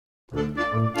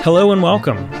Hello and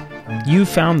welcome. You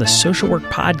found the Social Work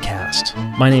Podcast.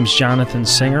 My name's Jonathan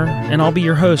Singer, and I'll be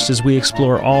your host as we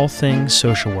explore all things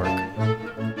social work.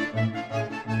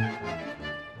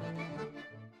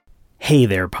 Hey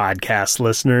there, podcast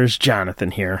listeners.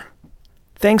 Jonathan here.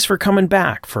 Thanks for coming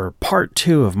back for part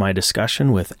 2 of my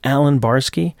discussion with Allan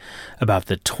Barsky about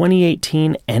the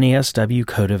 2018 NASW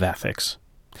Code of Ethics.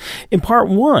 In part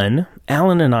 1,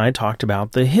 Allan and I talked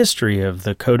about the history of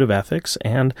the Code of Ethics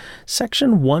and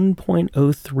Section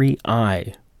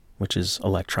 1.03i, which is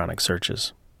electronic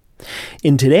searches.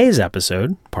 In today's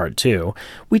episode, part 2,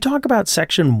 we talk about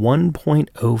Section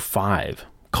 1.05,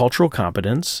 cultural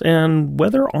competence, and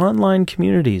whether online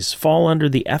communities fall under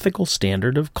the ethical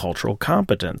standard of cultural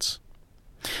competence.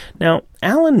 Now,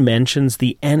 Allan mentions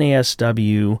the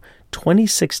NASW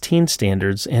 2016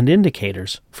 standards and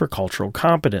indicators for cultural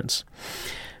competence.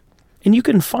 And you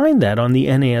can find that on the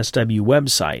NASW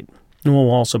website. And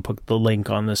we'll also put the link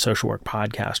on the Social Work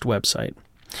Podcast website.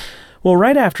 Well,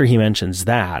 right after he mentions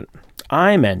that,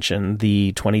 I mention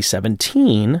the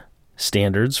 2017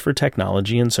 standards for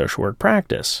technology and social work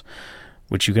practice,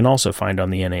 which you can also find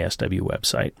on the NASW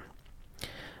website.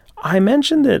 I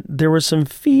mentioned that there was some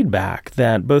feedback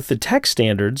that both the tech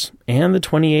standards and the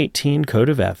 2018 Code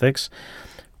of Ethics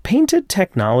painted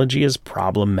technology as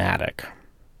problematic.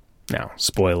 Now,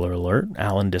 spoiler alert,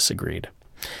 Allan disagreed.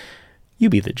 You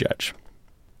be the judge.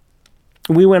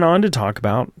 We went on to talk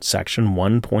about Section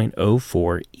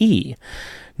 1.04e,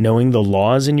 knowing the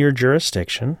laws in your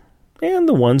jurisdiction and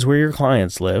the ones where your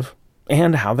clients live,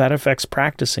 and how that affects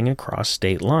practicing across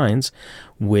state lines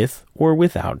with or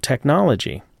without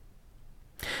technology.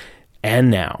 And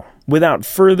now, without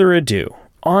further ado,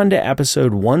 on to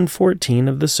episode 114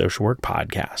 of the Social Work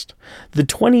Podcast, the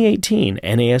 2018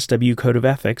 NASW Code of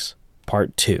Ethics,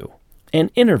 Part 2, an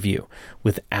interview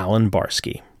with Allan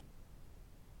Barsky.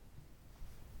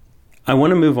 I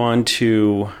want to move on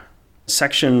to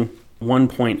Section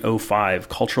 1.05,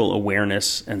 Cultural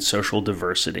Awareness and Social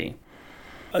Diversity.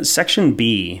 Section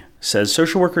B says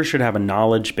social workers should have a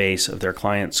knowledge base of their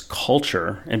client's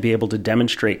culture and be able to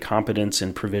demonstrate competence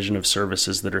in provision of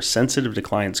services that are sensitive to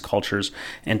clients' cultures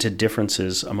and to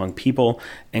differences among people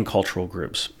and cultural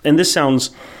groups. And this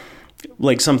sounds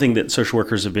like something that social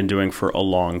workers have been doing for a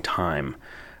long time.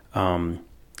 And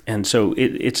so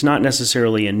it's not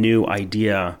necessarily a new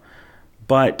idea,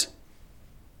 but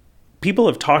people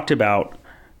have talked about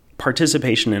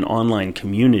participation in online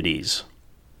communities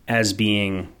as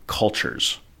being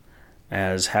cultures,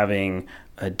 as having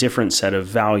a different set of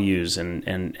values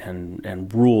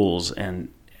and rules and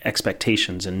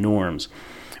expectations and norms.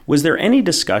 Was there any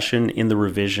discussion in the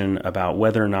revision about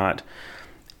whether or not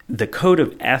the Code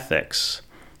of Ethics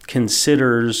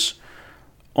considers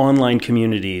online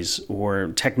communities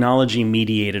or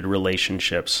technology-mediated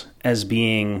relationships as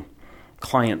being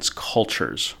clients'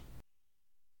 cultures?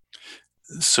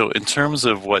 So in terms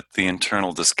of what the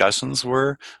internal discussions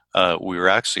were, we were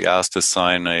actually asked to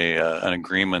sign an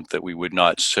agreement that we would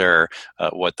not share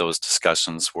what those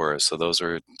discussions were. So those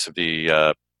are to be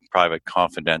private,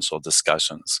 confidential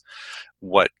discussions.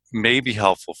 What may be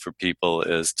helpful for people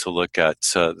is to look at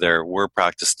there were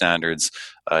practice standards,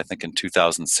 I think in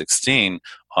 2016,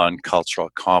 on cultural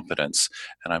competence.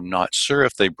 And I'm not sure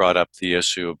if they brought up the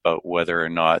issue about whether or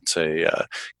not a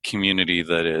community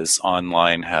that is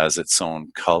online has its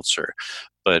own culture.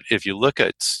 But if you look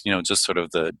at, just sort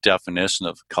of the definition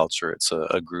of culture, it's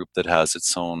a group that has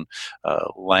its own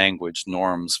language,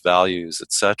 norms, values,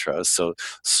 etc. So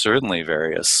certainly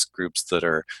various groups that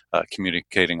are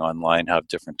communicating online have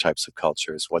different types of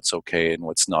cultures, what's okay and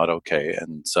what's not okay,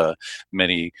 and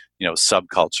many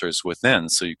subcultures within.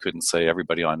 So you couldn't say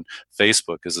everybody on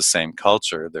Facebook is the same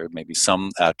culture. There may be some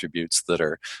attributes that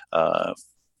are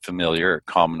familiar or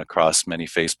common across many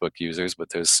Facebook users,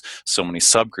 but there's so many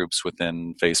subgroups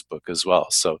within Facebook as well.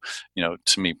 So,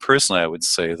 to me personally, I would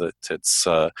say that it's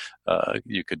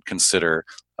you could consider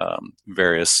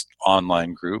various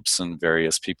online groups and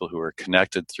various people who are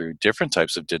connected through different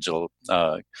types of digital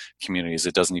communities.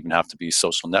 It doesn't even have to be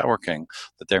social networking,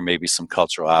 that there may be some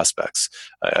cultural aspects.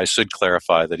 I should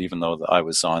clarify that even though I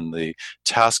was on the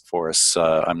task force,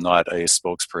 I'm not a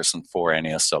spokesperson for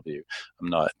NASW. I'm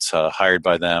not hired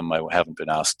by them. I haven't been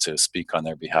asked to speak on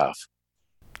their behalf.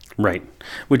 Right,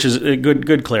 which is a good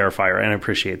clarifier, and I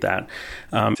appreciate that.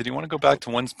 Did you want to go back to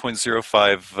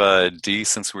 1.05D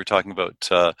since we were talking about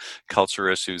culture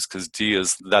issues? Because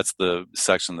that's the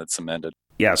section that's amended.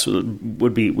 Yes,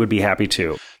 would be happy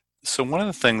to. So one of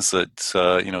the things that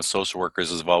social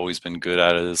workers have always been good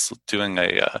at is doing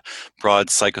a broad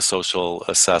psychosocial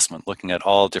assessment, looking at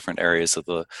all different areas of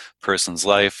the person's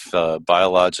life,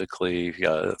 biologically,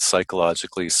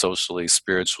 psychologically, socially,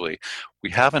 spiritually. We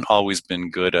haven't always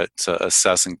been good at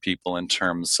assessing people in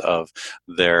terms of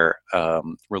their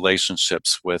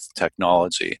relationships with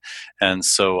technology. And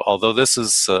so, although this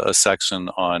is a section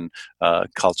on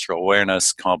cultural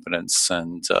awareness, competence,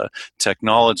 and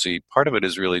technology, part of it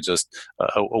is really just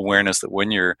awareness that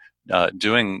when you're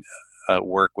doing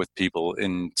work with people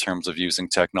in terms of using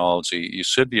technology, you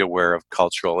should be aware of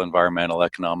cultural, environmental,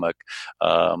 economic,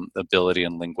 ability,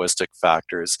 and linguistic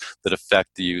factors that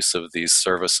affect the use of these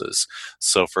services.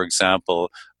 So, for example,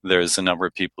 there's a number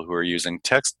of people who are using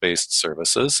text-based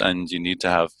services, and you need to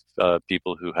have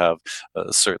people who have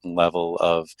a certain level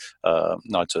of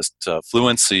not just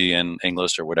fluency in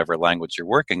English or whatever language you're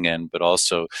working in, but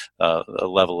also a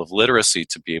level of literacy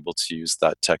to be able to use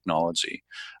that technology.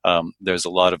 There's a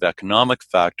lot of economic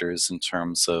factors in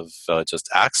terms of just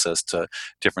access to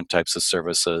different types of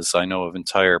services. I know of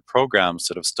entire programs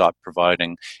that have stopped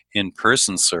providing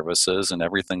in-person services and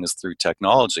everything is through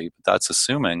technology, but that's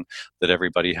assuming that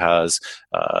everybody has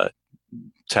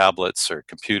tablets or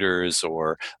computers,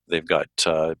 or they've got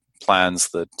plans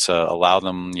that allow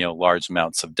them, large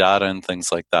amounts of data and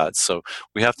things like that. So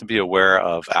we have to be aware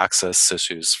of access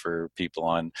issues for people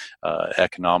on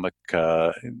economic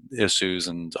issues,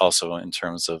 and also in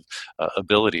terms of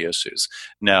ability issues.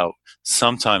 Now,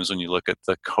 sometimes when you look at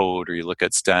the code or you look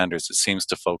at standards, it seems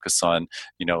to focus on,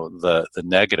 the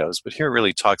negatives, but here it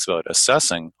really talks about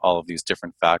assessing all of these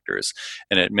different factors.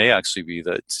 And it may actually be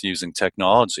that using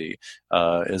technology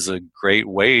is a great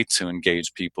way to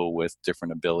engage people with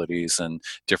different abilities and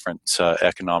different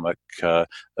economic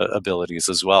abilities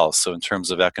as well. So in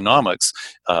terms of economics,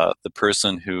 the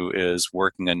person who is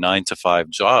working a 9-to-5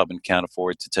 job and can't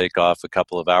afford to take off a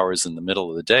couple of hours in the middle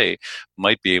of the day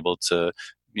might be able to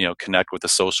connect with a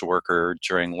social worker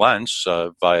during lunch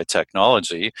via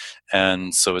technology.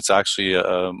 And so it's actually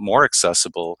a more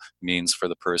accessible means for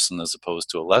the person as opposed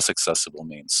to a less accessible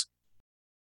means.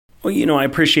 Well, I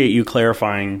appreciate you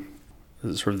clarifying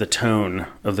sort of the tone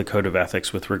of the Code of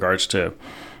Ethics with regards to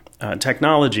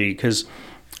technology, because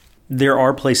there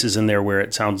are places in there where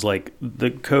it sounds like the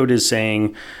code is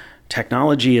saying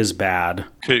technology is bad.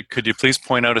 Could you please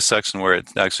point out a section where it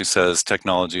actually says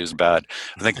technology is bad?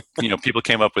 I think people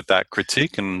came up with that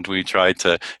critique, and we tried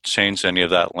to change any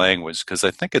of that language, because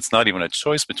I think it's not even a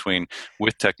choice between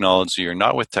with technology or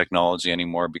not with technology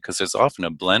anymore, because there's often a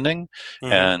blending.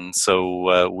 Mm-hmm. And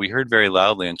so we heard very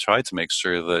loudly and tried to make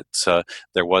sure that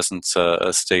there wasn't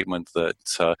a statement that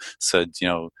said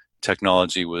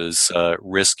technology was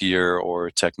riskier or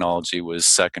technology was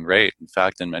second rate. In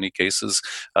fact, in many cases,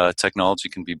 technology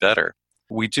can be better.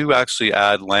 We do actually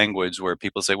add language where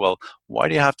people say, well, why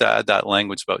do you have to add that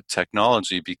language about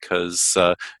technology? Because,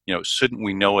 shouldn't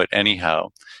we know it anyhow?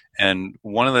 And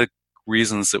one of the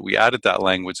reasons that we added that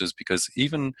language is because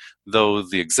even though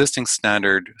the existing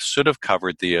standard should have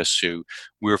covered the issue,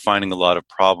 we were finding a lot of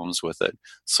problems with it.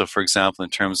 So, for example, in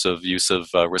terms of use of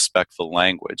respectful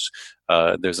language,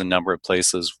 there's a number of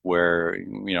places where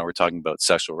we're talking about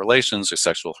sexual relations or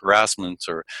sexual harassment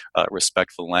or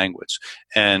respectful language,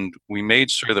 and we made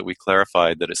sure that we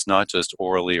clarified that it's not just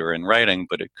orally or in writing,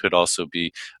 but it could also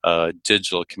be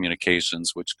digital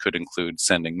communications, which could include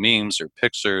sending memes or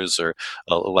pictures or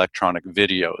electronic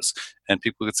videos. And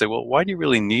people could say, well, why do you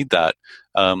really need that?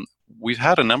 We've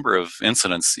had a number of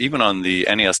incidents, even on the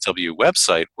NASW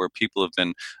website, where people have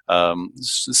been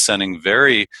sending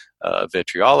very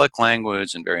vitriolic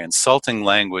language and very insulting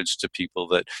language to people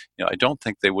that I don't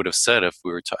think they would have said if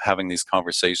we were having these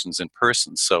conversations in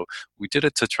person. So we did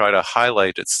it to try to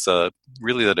highlight it's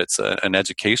really that it's an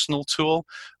educational tool.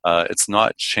 It's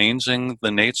not changing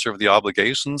the nature of the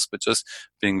obligations, but just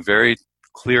being very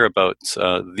clear about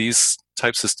these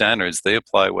types of standards. They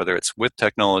apply whether it's with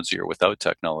technology or without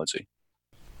technology.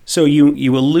 So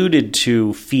you alluded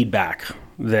to feedback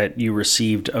that you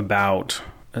received about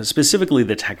specifically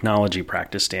the technology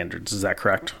practice standards. Is that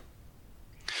correct?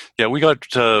 Yeah, we got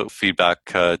feedback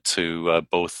to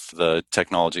both the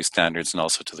technology standards and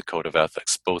also to the Code of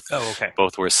Ethics.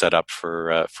 Both were set up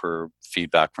for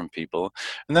feedback from people.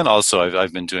 And then also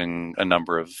I've been doing a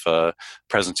number of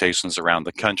presentations around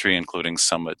the country, including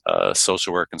some at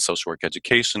social work and social work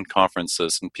education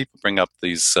conferences, and people bring up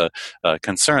these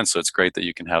concerns. So it's great that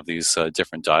you can have these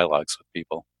different dialogues with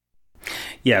people.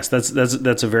 Yes, that's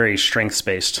a very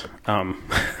strengths-based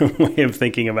way of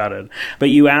thinking about it. But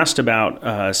you asked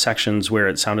about sections where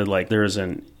it sounded like there was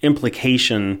an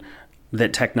implication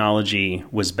that technology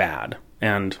was bad.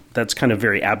 And that's kind of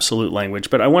very absolute language.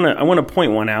 But I want to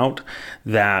point one out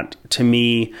that to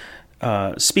me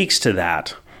speaks to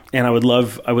that, and I would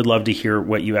love to hear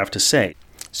what you have to say.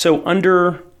 So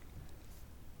under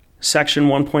Section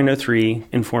 1.03,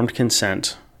 informed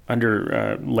consent,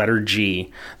 under letter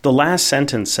G, the last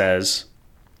sentence says,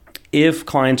 if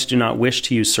clients do not wish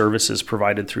to use services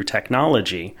provided through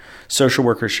technology, social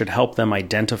workers should help them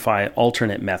identify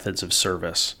alternate methods of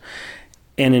service.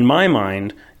 And in my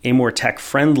mind, a more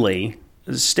tech-friendly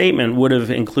statement would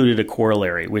have included a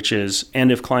corollary, which is,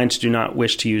 and if clients do not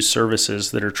wish to use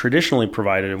services that are traditionally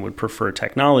provided and would prefer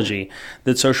technology,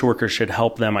 that social workers should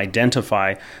help them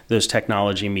identify those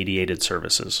technology-mediated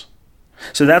services.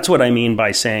 So that's what I mean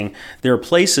by saying there are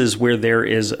places where there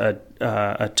is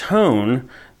a tone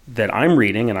that I'm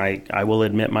reading, and I will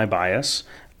admit my bias,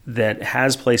 that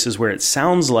has places where it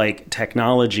sounds like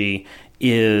technology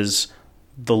is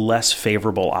the less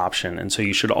favorable option. And so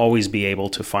you should always be able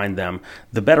to find them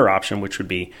the better option, which would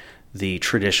be the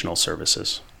traditional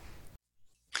services.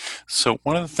 So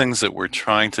one of the things that we're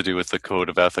trying to do with the Code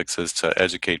of Ethics is to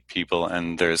educate people,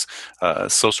 and there's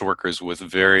social workers with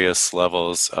various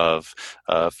levels of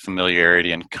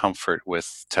familiarity and comfort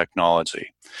with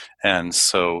technology. And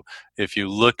so if you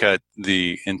look at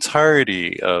the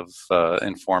entirety of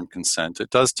informed consent, it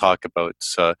does talk about,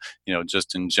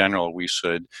 just in general, we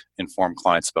should inform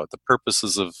clients about the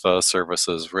purposes of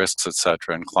services, risks,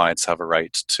 etc. And clients have a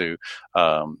right to,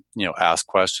 ask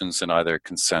questions and either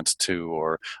consent to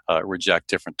or reject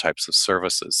different types of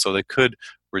services. So they could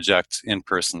reject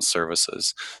in-person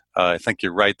services. I think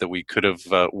you're right that we could have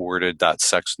worded that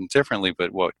section differently,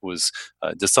 but what was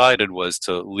decided was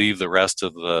to leave the rest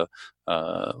of the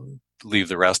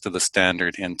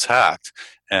standard intact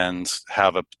and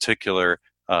have a particular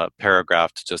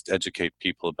paragraph to just educate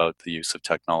people about the use of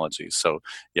technology. So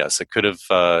yes, it could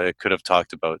have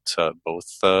talked about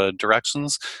both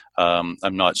directions. I'm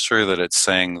not sure that it's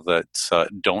saying that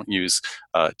don't use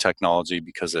technology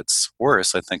because it's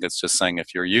worse. I think it's just saying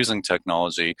if you're using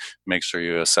technology, make sure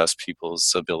you assess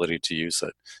people's ability to use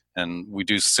it. And we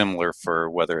do similar for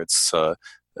whether it's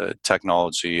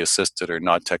technology assisted or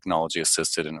not technology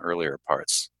assisted in earlier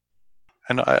parts.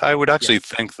 And I would actually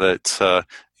think that,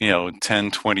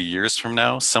 10, 20 years from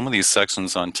now, some of these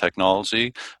sections on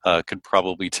technology could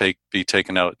probably be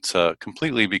taken out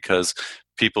completely because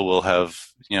people will have,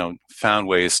 found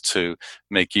ways to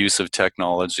make use of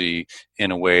technology in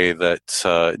a way that,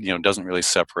 doesn't really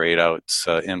separate out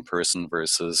in-person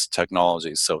versus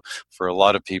technology. So for a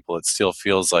lot of people, it still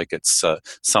feels like it's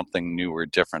something new or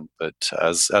different. But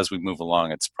as we move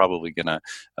along, it's probably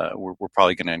we're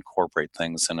probably gonna incorporate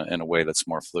things in a way that's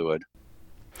more fluid.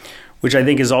 Which I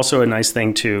think is also a nice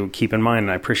thing to keep in mind,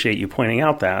 and I appreciate you pointing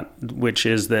out that, which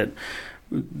is that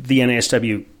the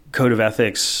NASW Code of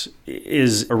Ethics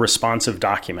is a responsive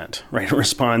document, right? It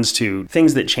responds to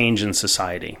things that change in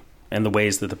society and the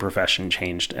ways that the profession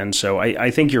changed. And so I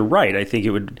think you're right. I think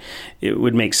it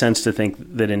would make sense to think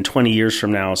that in 20 years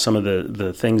from now, some of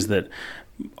the things that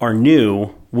are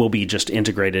new will be just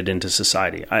integrated into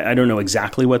society. I don't know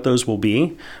exactly what those will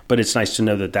be, but it's nice to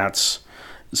know that that's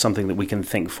something that we can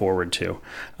think forward to.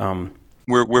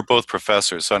 We're both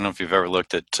professors, so I don't know if you've ever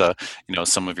looked at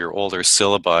some of your older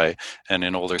syllabi, and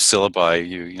in older syllabi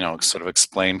you sort of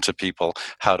explain to people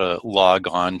how to log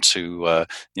on to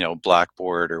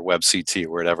Blackboard or WebCT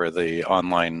or whatever the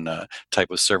online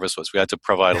type of service was. We had to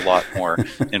provide a lot more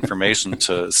information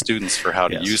to students for how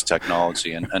to use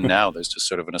technology, and now there's just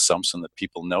sort of an assumption that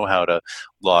people know how to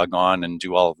log on and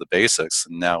do all of the basics,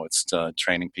 and now it's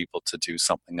training people to do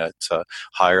something at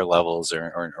higher levels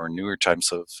or newer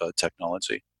types of technology.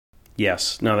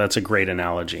 Yes, no, that's a great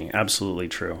analogy. Absolutely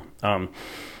true. And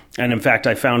in fact,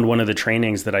 I found one of the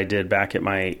trainings that I did back at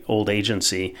my old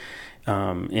agency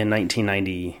in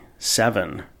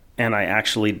 1997, and I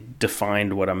actually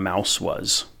defined what a mouse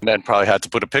was. And then probably had to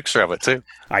put a picture of it too.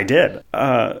 I did.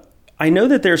 I know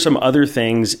that there's some other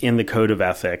things in the Code of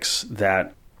Ethics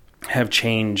that have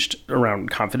changed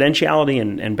around confidentiality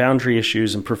and boundary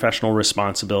issues and professional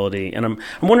responsibility. And I'm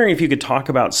wondering if you could talk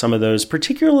about some of those,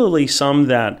 particularly some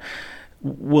that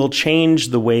will change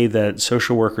the way that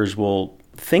social workers will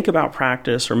think about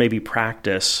practice or maybe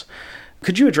practice.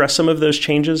 Could you address some of those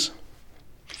changes?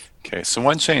 Okay, so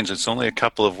one change, it's only a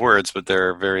couple of words, but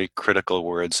they're very critical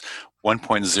words.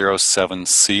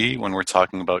 1.07c when we're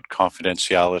talking about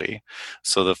confidentiality.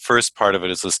 So the first part of it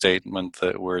is a statement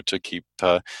that we're to keep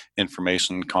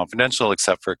information confidential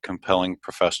except for compelling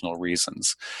professional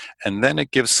reasons. And then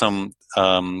it gives some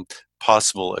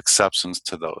possible exceptions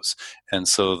to those. And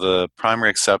so the primary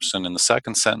exception in the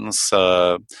second sentence,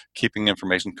 keeping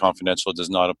information confidential, does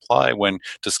not apply when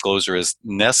disclosure is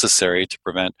necessary to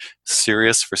prevent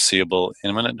serious, foreseeable,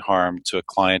 imminent harm to a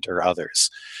client or others.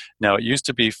 Now, it used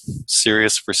to be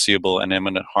serious, foreseeable, and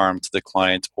imminent harm to the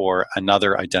client or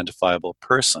another identifiable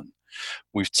person.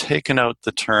 We've taken out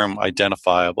the term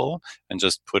identifiable and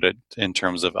just put it in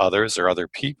terms of others or other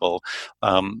people,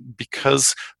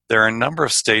 because there are a number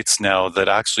of states now that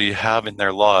actually have in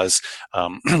their laws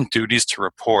duties to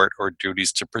report or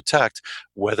duties to protect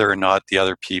whether or not the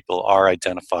other people are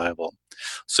identifiable.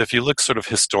 So if you look sort of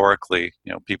historically,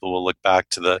 people will look back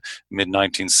to the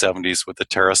mid-1970s with the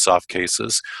Tarasov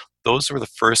cases. Those were the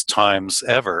first times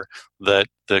ever that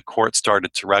the court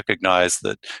started to recognize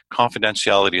that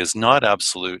confidentiality is not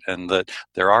absolute and that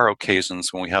there are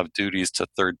occasions when we have duties to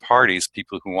third parties,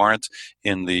 people who aren't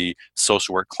in the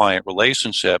social work client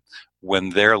relationship,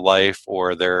 when their life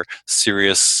or their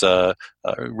serious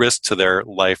risk to their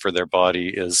life or their body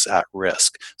is at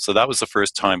risk. So that was the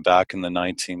first time back in the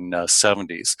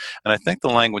 1970s. And I think the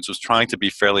language was trying to be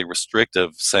fairly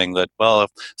restrictive, saying that, well, if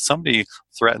somebody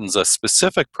threatens a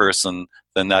specific person,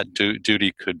 then that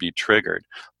duty could be triggered.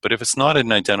 But if it's not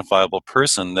an identifiable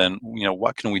person, then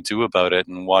what can we do about it,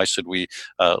 and why should we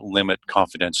limit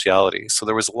confidentiality? So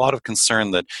there was a lot of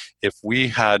concern that if we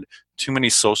had too many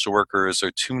social workers or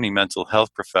too many mental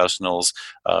health professionals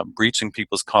breaching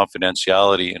people's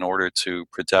confidentiality in order to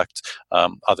protect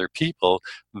other people,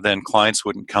 then clients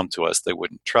wouldn't come to us. They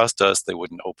wouldn't trust us. They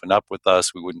wouldn't open up with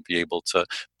us. We wouldn't be able to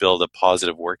build a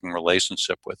positive working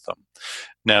relationship with them.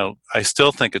 Now, I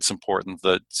still think it's important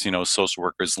that social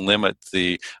workers limit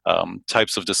the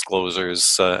types of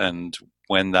disclosures and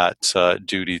when that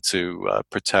duty to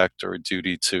protect or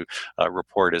duty to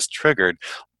report is triggered.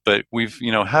 But we've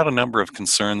had a number of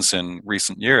concerns in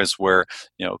recent years where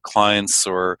clients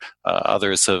or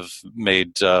others have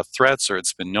made threats, or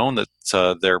it's been known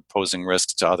that they're posing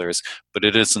risks to others, but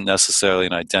it isn't necessarily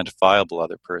an identifiable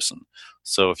other person.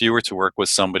 So if you were to work with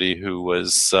somebody who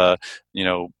was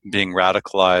being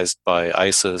radicalized by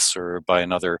ISIS or by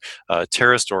another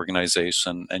terrorist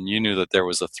organization, and you knew that there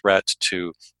was a threat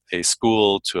to a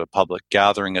school, to a public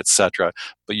gathering, etc.,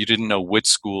 but you didn't know which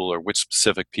school or which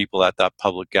specific people at that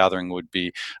public gathering would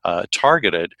be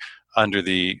targeted, under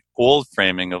the old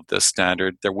framing of this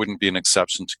standard, there wouldn't be an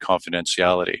exception to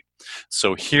confidentiality.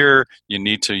 So here you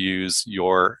need to use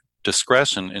your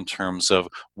discretion in terms of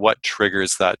what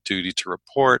triggers that duty to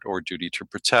report or duty to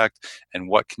protect, and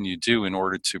what can you do in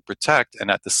order to protect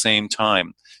and at the same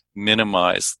time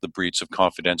minimize the breach of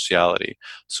confidentiality.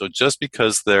 So just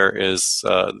because there is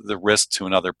the risk to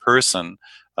another person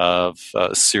of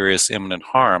serious imminent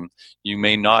harm, you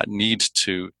may not need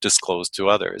to disclose to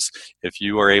others. If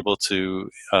you are able to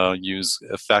use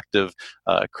effective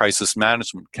crisis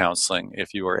management counseling,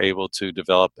 if you are able to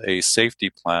develop a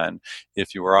safety plan,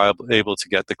 if you are able to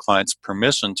get the client's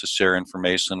permission to share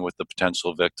information with the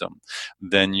potential victim,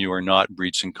 then you are not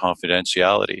breaching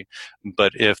confidentiality.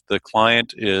 But if the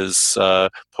client is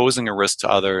posing a risk to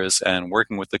others and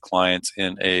working with the client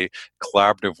in a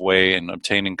collaborative way and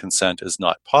obtaining consent is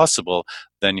not possible,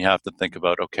 then you have to think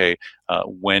about, okay,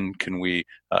 when can we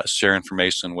share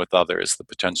information with others, the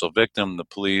potential victim, the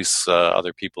police,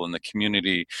 other people in the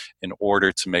community, in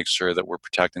order to make sure that we're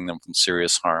protecting them from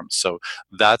serious harm. So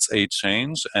that's a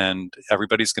change, and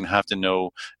everybody's going to have to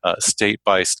know state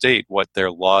by state what their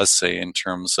laws say in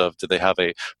terms of, do they have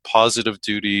a positive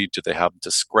duty, do they have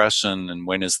discretion, and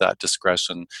when is that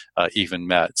discretion even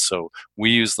met? So we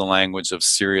use the language of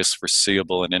serious,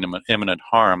 foreseeable, and imminent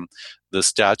harm. The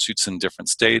statutes in different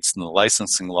states and the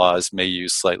licensing laws may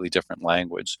use slightly different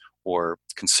language or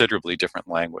considerably different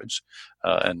language.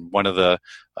 And one of the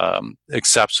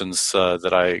exceptions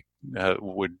that I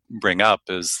would bring up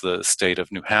is the state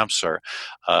of New Hampshire.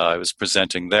 I was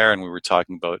presenting there and we were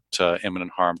talking about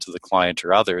imminent harm to the client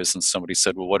or others, and somebody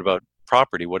said, well, what about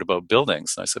property? What about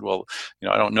buildings? And I said, well,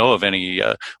 I don't know of any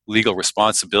legal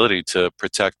responsibility to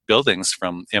protect buildings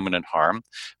from imminent harm.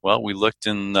 Well, we looked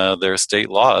in their state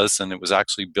laws, and it was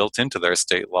actually built into their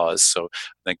state laws. So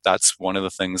I think that's one of the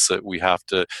things that we have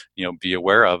to, be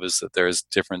aware of, is that there's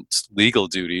different legal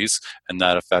duties, and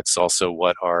that affects also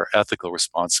what our ethical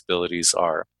responsibilities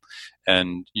are.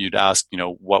 And you'd ask,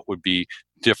 what would be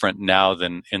different now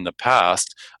than in the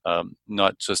past,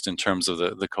 not just in terms of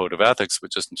the code of ethics,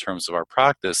 but just in terms of our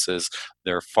practice, is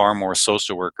there are far more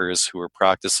social workers who are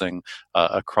practicing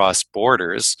across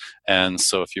borders. And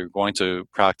so if you're going to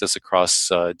practice across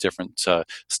different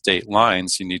state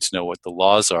lines, you need to know what the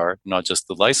laws are, not just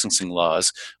the licensing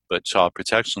laws, but child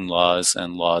protection laws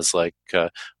and laws like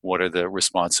what are the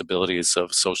responsibilities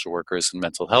of social workers and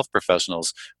mental health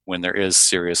professionals when there is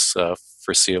serious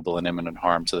foreseeable and imminent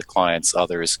harm to the clients,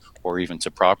 others, or even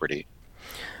to property.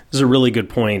 This is a really good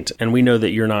point, and we know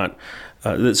that you're not,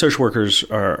 that social workers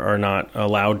are not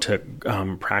allowed to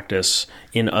practice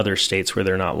in other states where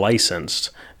they're not licensed,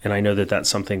 and I know that that's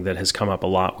something that has come up a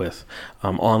lot with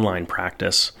online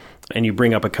practice. And you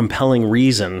bring up a compelling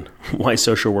reason why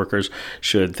social workers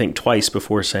should think twice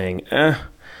before saying,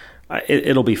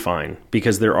 it'll be fine,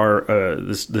 because there are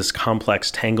this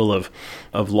complex tangle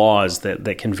of laws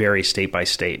that can vary state by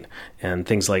state, and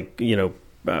things like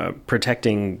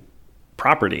protecting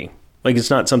property. Like,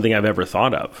 it's not something I've ever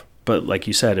thought of. But like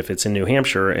you said, if it's in New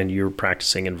Hampshire and you're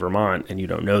practicing in Vermont and you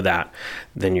don't know that,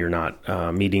 then you're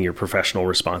not meeting your professional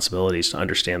responsibilities to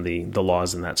understand the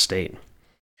laws in that state.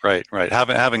 Right.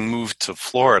 Having moved to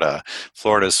Florida,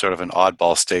 Florida is sort of an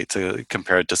oddball state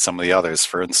compared to some of the others.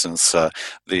 For instance,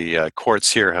 the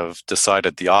courts here have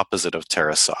decided the opposite of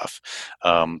Tarasoff.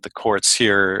 The courts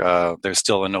here, there's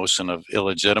still a notion of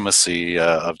illegitimacy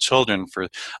of children for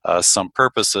some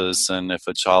purposes, and if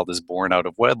a child is born out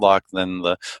of wedlock, then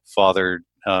the father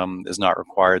is not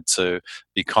required to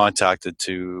be contacted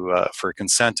for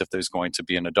consent if there's going to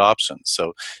be an adoption.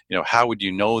 So, how would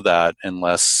you know that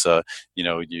unless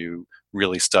you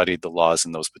really studied the laws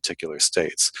in those particular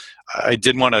states? I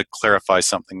did want to clarify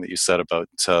something that you said about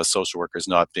social workers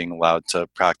not being allowed to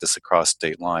practice across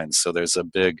state lines. So there's a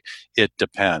big "it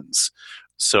depends."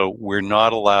 So we're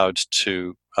not allowed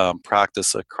to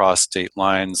practice across state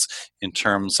lines in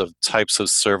terms of types of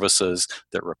services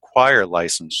that require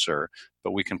licensure,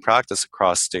 but we can practice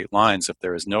across state lines if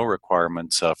there is no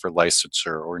requirement for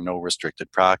licensure or no restricted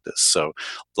practice. So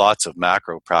lots of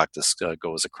macro practice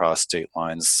goes across state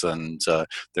lines, and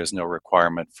there's no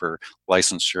requirement for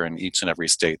licensure in each and every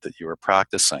state that you are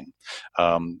practicing.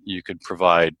 You could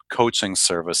provide coaching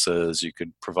services, you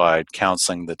could provide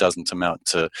counseling that doesn't amount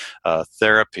to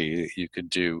therapy, you could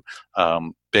do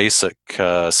basic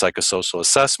psychosocial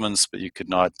assessments, but you could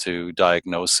not do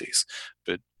diagnoses.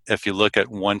 But if you look at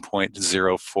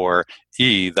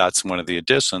 1.04e, that's one of the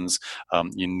additions.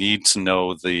 You need to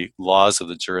know the laws of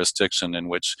the jurisdiction in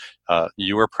which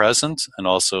you are present, and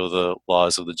also the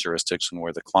laws of the jurisdiction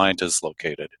where the client is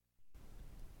located.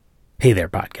 Hey there,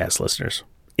 podcast listeners.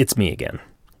 It's me again.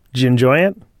 Did you enjoy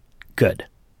it? Good.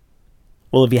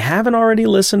 Well, if you haven't already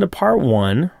listened to part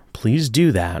 1, please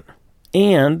do that.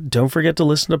 And don't forget to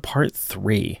listen to part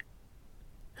 3.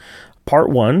 Part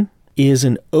 1 is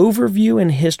an overview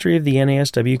and history of the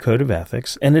NASW Code of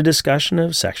Ethics and a discussion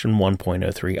of Section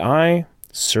 1.03i,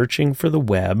 searching for the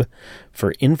web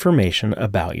for information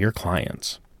about your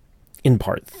clients. In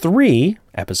Part 3,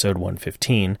 Episode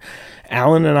 115,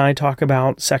 Allan and I talk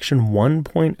about Section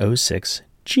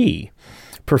 1.06g,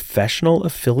 professional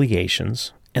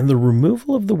affiliations, and the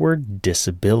removal of the word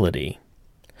disability.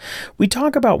 We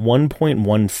talk about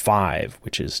 1.15,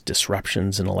 which is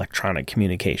disruptions in electronic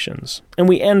communications, and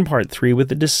we end Part 3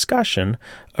 with a discussion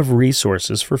of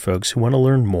resources for folks who want to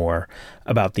learn more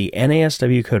about the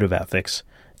NASW Code of Ethics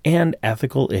and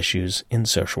ethical issues in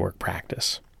social work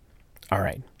practice. All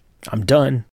right, I'm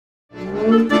done.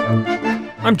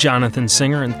 I'm Jonathan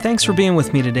Singer, and thanks for being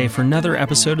with me today for another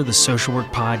episode of the Social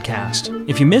Work Podcast.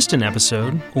 If you missed an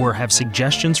episode or have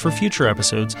suggestions for future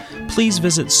episodes, please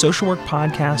visit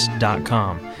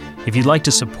socialworkpodcast.com. If you'd like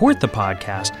to support the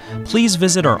podcast, please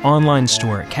visit our online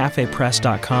store at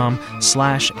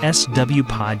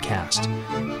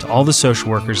cafepress.com/swpodcast. To all the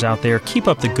social workers out there, keep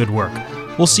up the good work.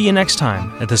 We'll see you next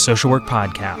time at the Social Work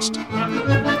Podcast.